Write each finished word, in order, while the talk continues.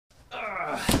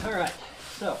Alright,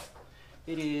 so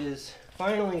it is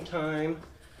finally time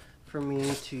for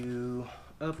me to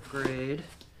upgrade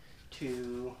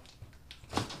to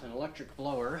an electric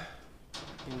blower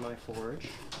in my forge.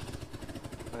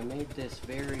 I made this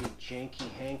very janky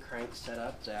hand crank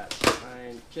setup that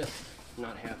I'm just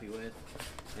not happy with.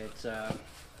 It's a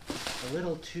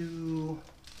little too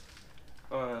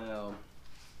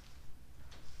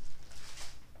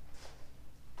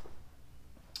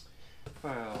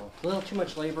a little too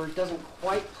much labor. It doesn't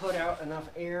quite put out enough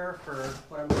air for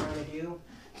what I'm trying to do.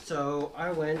 So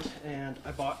I went and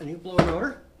I bought a new blower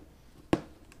motor.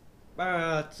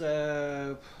 It's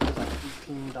like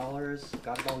 $18.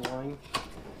 Got it online.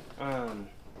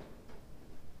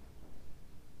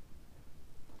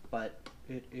 But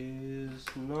it is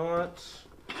not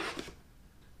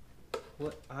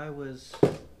what I was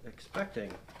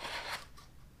expecting.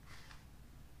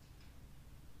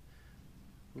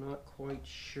 Not quite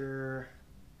sure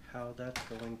how that's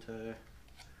going to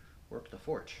work the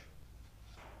forge.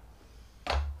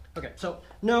 Okay, so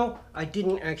no, I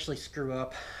didn't actually screw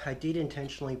up. I did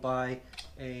intentionally buy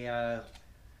a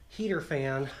heater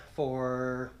fan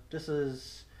for, this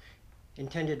is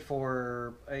intended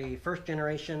for a first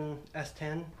generation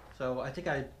S10. So I think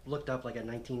I looked up like a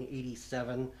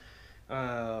 1987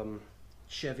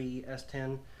 Chevy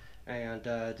S10. And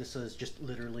this is just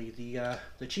literally the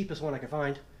cheapest one I could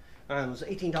find. It was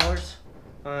 $18.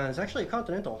 It's actually a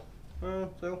Continental,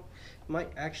 so it might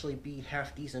actually be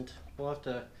half decent. We'll have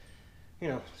to,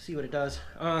 see what it does.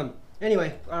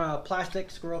 Anyway,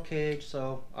 plastic squirrel cage,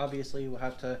 so obviously we'll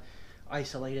have to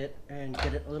isolate it and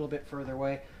get it a little bit further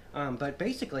away. But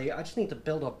basically, I just need to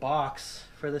build a box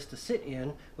for this to sit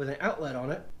in with an outlet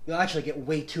on it. You'll actually get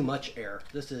way too much air.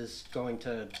 This is going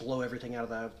to blow everything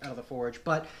out of the forge,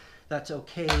 but that's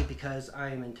okay because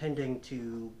I'm intending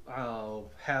to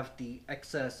have the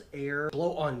excess air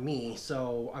blow on me,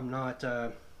 so I'm not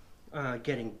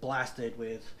getting blasted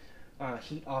with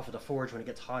heat off of the forge when it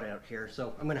gets hot out here.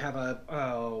 So I'm gonna have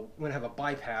a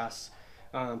bypass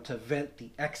to vent the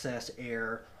excess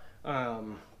air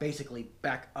basically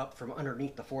back up from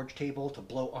underneath the forge table to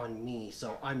blow on me,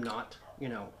 so I'm not,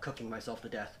 cooking myself to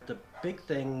death. The big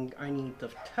thing I need to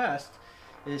test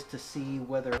is to see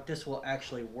whether this will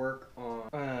actually work on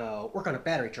a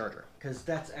battery charger, because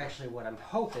that's actually what I'm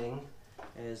hoping,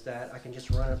 is that I can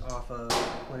just run it off of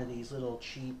one of these little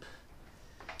cheap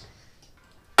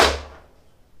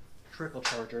trickle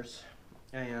chargers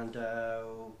and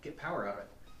get power out of it.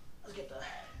 Let's get the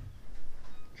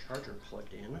charger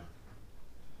plugged in.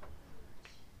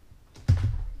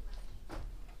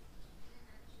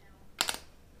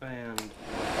 And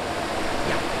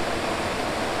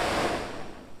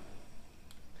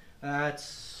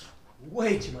that's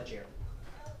way too much air.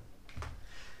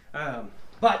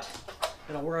 But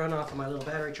it'll run off of my little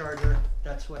battery charger.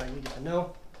 That's what I needed to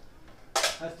know.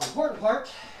 That's the important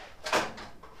part.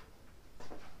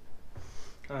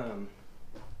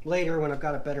 Later, when I've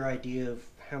got a better idea of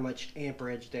how much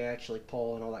amperage they actually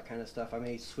pull and all that kind of stuff, I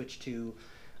may switch to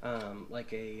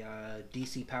like a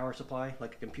DC power supply,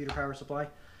 like a computer power supply,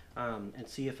 and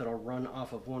see if it'll run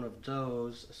off of one of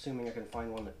those, assuming I can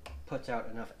find one that puts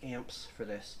out enough amps for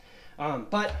this.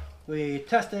 But we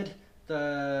tested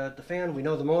the fan, we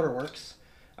know the motor works,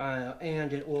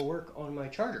 and it will work on my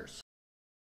chargers.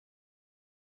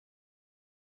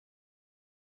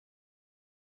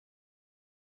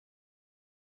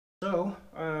 So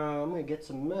I'm going to get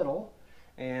some metal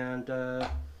and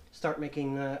start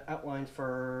making the outline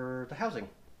for the housing,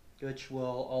 which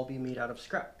will all be made out of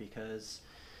scrap because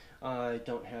I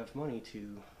don't have money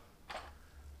to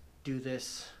do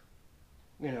this,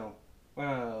 to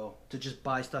just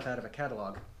buy stuff out of a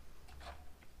catalog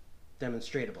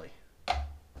demonstratively.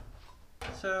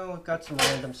 So I've got some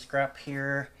random scrap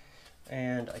here,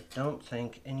 and I don't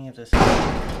think any of this is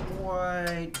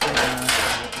quite big enough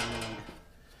for what we need.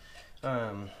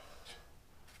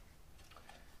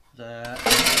 The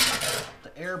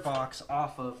air box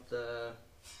off of the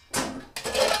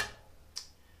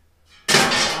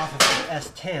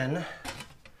S10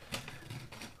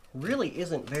 really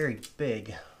isn't very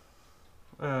big.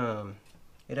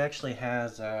 It actually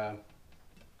has a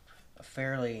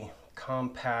fairly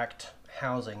compact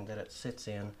housing that it sits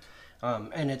in,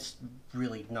 and it's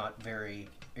really not very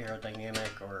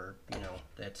aerodynamic, or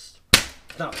it's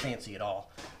not fancy at all.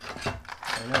 I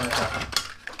know I've got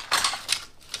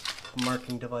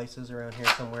marking devices around here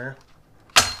somewhere.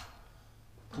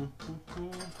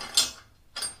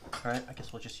 Alright, I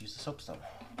guess we'll just use the soapstone.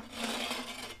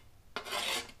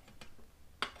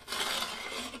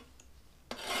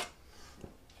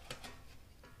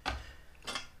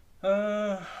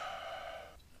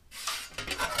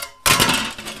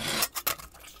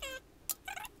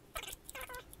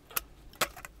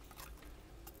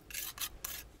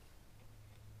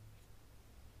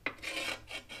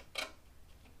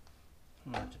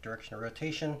 direction of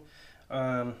rotation.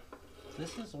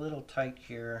 This is a little tight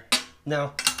here.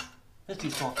 No, this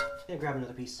piece small. I'm gonna grab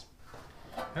another piece.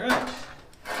 All right,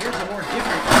 here's a more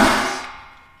different piece.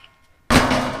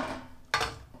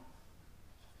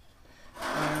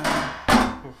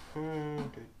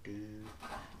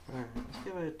 Alright, let's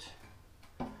give it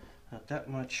not that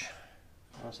much.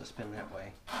 Let's just spin that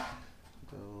way.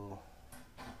 Go.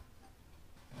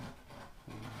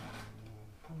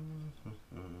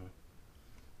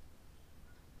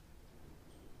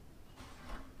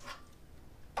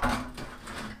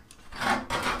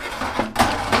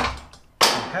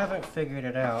 I haven't figured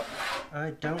it out.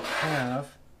 I don't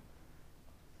have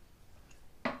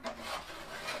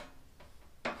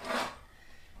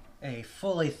a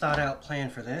fully thought out plan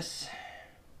for this,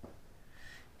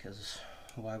 because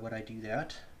why would I do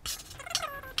that?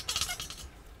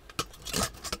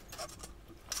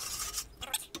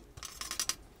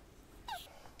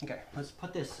 Okay, let's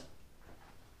put this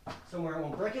somewhere I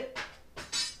won't break it.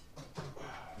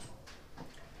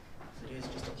 It is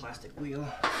just a plastic wheel.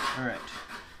 Alright,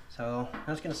 so I'm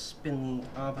just going to spin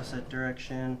the opposite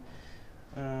direction,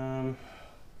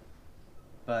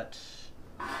 but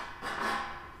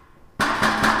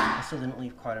I still didn't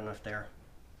leave quite enough there.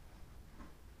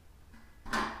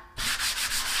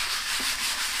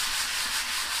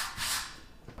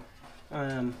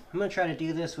 I'm going to try to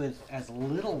do this with as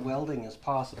little welding as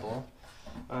possible,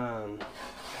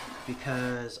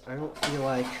 because I don't feel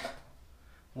like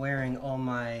wearing all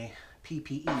my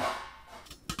PPE.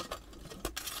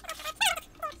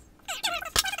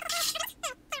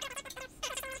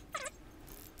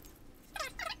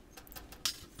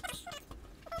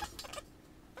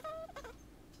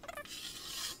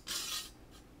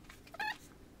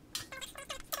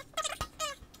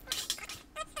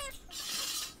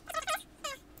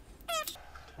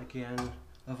 Again,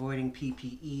 avoiding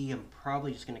PPE, I'm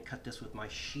probably just going to cut this with my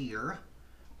shear.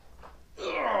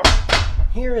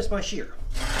 Here is my shear.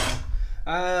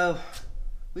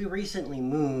 We recently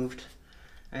moved,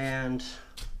 and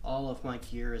all of my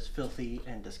gear is filthy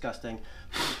and disgusting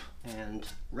and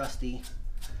rusty.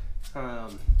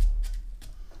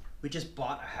 We just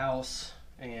bought a house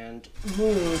and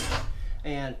moved,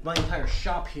 and my entire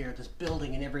shop here, this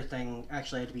building and everything,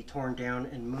 actually had to be torn down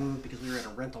and moved because we were at a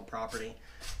rental property.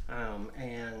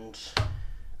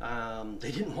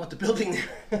 They didn't want the building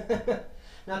there.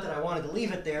 Not that I wanted to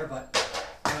leave it there, but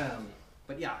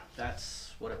yeah,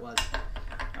 that's what it was.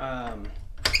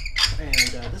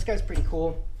 This guy's pretty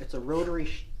cool. It's a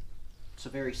rotary, it's a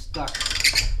very stuck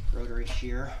rotary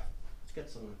shear. Let's get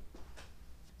some,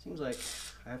 seems like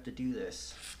I have to do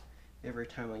this every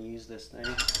time I use this thing.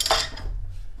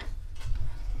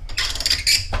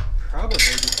 Probably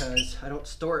because I don't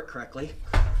store it correctly.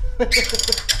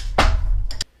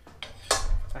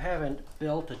 I haven't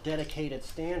built a dedicated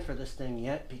stand for this thing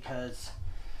yet because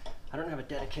I don't have a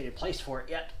dedicated place for it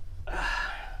yet.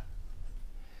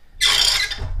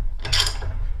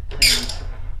 And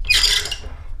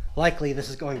likely this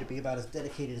is going to be about as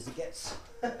dedicated as it gets.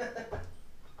 Because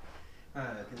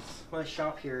my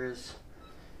shop here is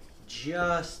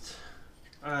just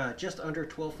under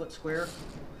 12 foot square.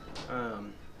 I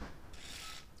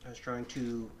was trying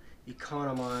to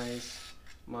economize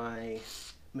my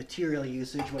material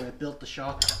usage when I built the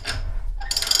shop.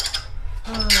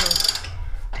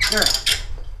 Alright,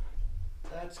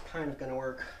 that's kind of going to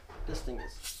work. This thing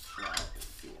is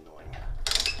being annoying.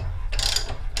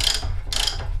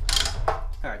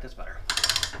 Alright, that's better.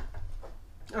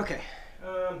 Okay.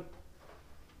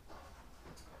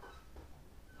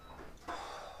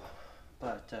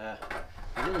 But I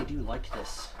really do like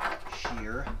this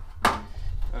shear.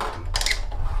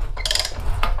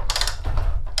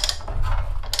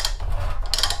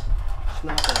 It's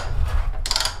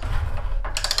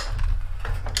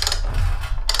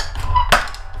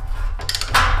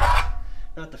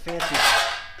not the fancy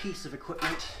piece of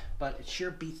equipment, but it sure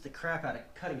beats the crap out of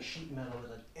cutting sheet metal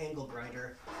with an angle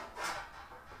grinder.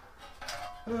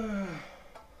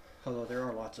 Although there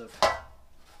are lots of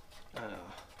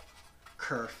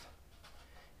kerf.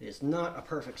 It is not a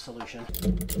perfect solution.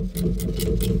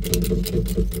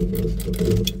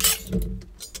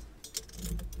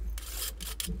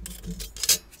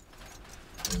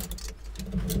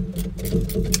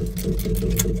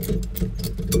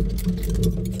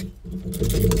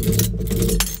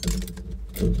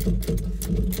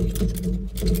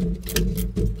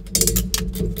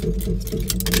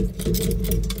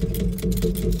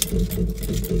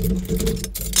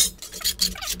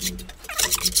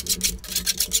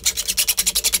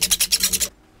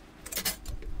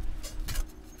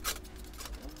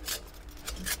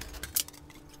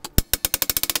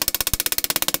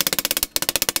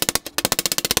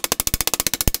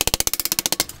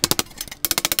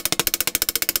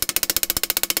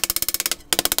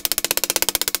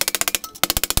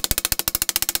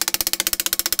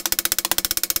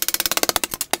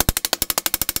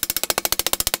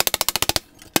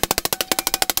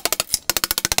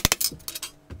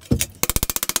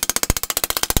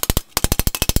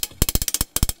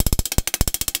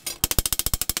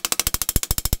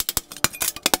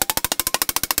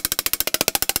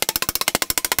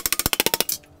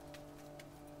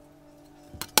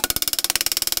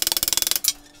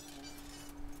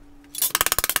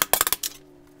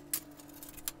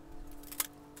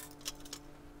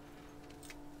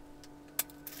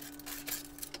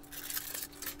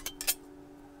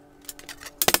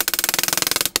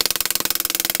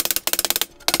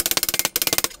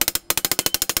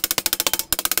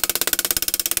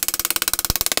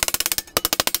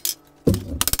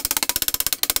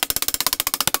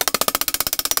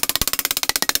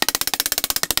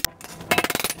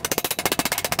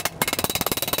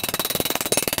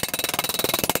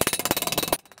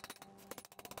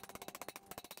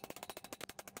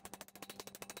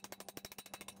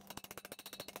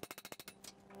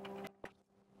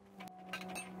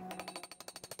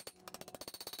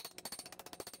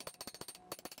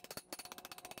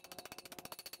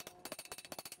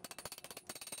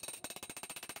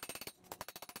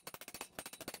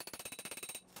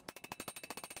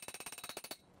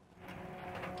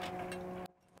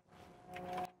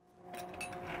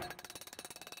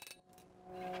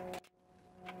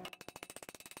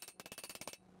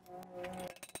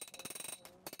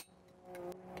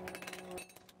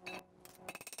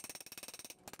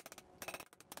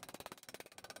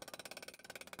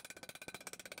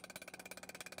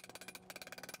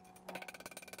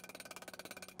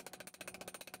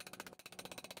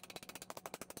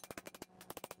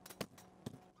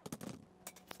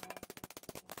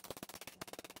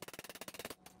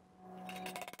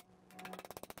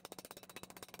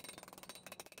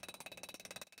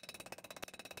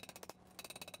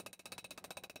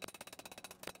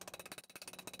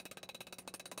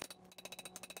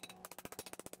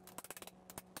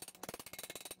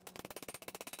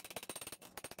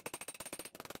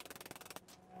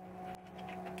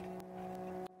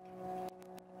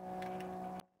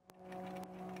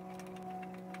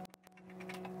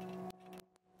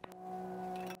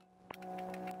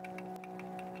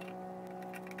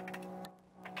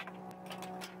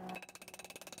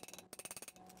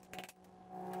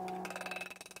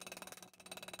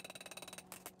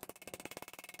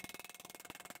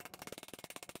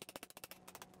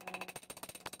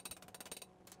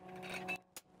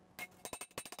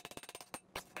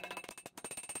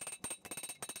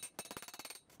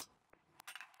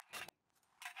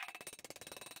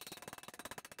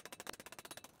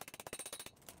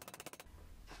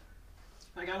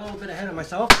 I got a little bit ahead of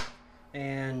myself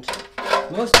and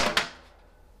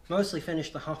mostly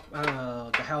finished the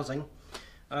housing.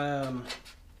 And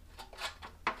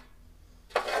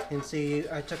see,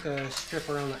 I took a strip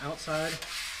around the outside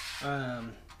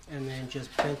and then just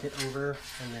bent it over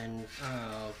and then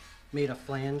made a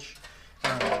flange.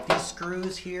 These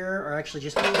screws here are actually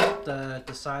just to keep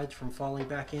the sides from falling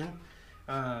back in.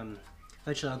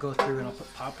 Eventually I'll go through and I'll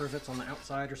put pop rivets on the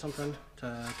outside or something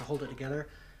to hold it together.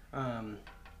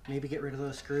 Maybe get rid of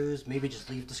those screws, maybe just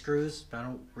leave the screws. I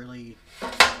don't really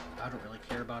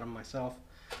care about them myself.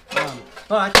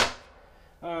 But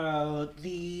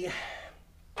the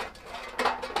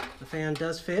fan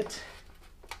does fit.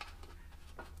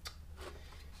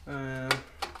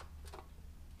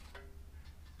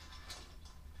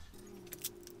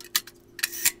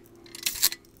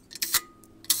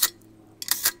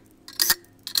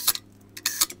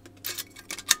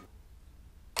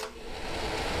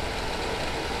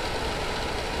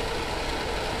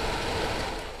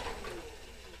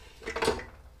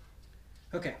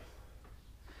 Okay,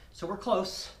 so we're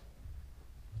close,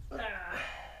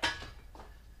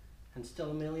 and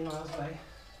still a million miles away.